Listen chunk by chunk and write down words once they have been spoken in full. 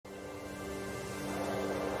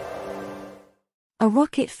A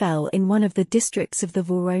rocket fell in one of the districts of the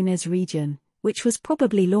Voronezh region, which was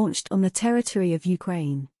probably launched on the territory of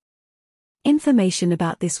Ukraine. Information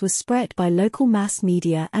about this was spread by local mass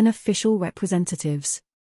media and official representatives.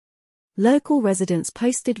 Local residents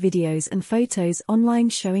posted videos and photos online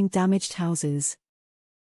showing damaged houses.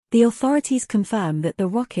 The authorities confirm that the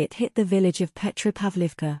rocket hit the village of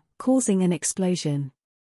Petropavlivka, causing an explosion.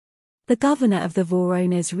 The governor of the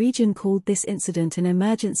Voronezh region called this incident an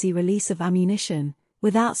emergency release of ammunition,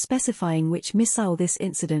 without specifying which missile this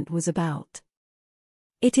incident was about.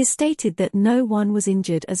 It is stated that no one was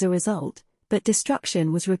injured as a result, but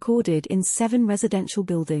destruction was recorded in 7 residential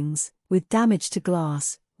buildings, with damage to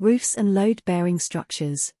glass, roofs and load-bearing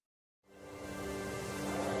structures.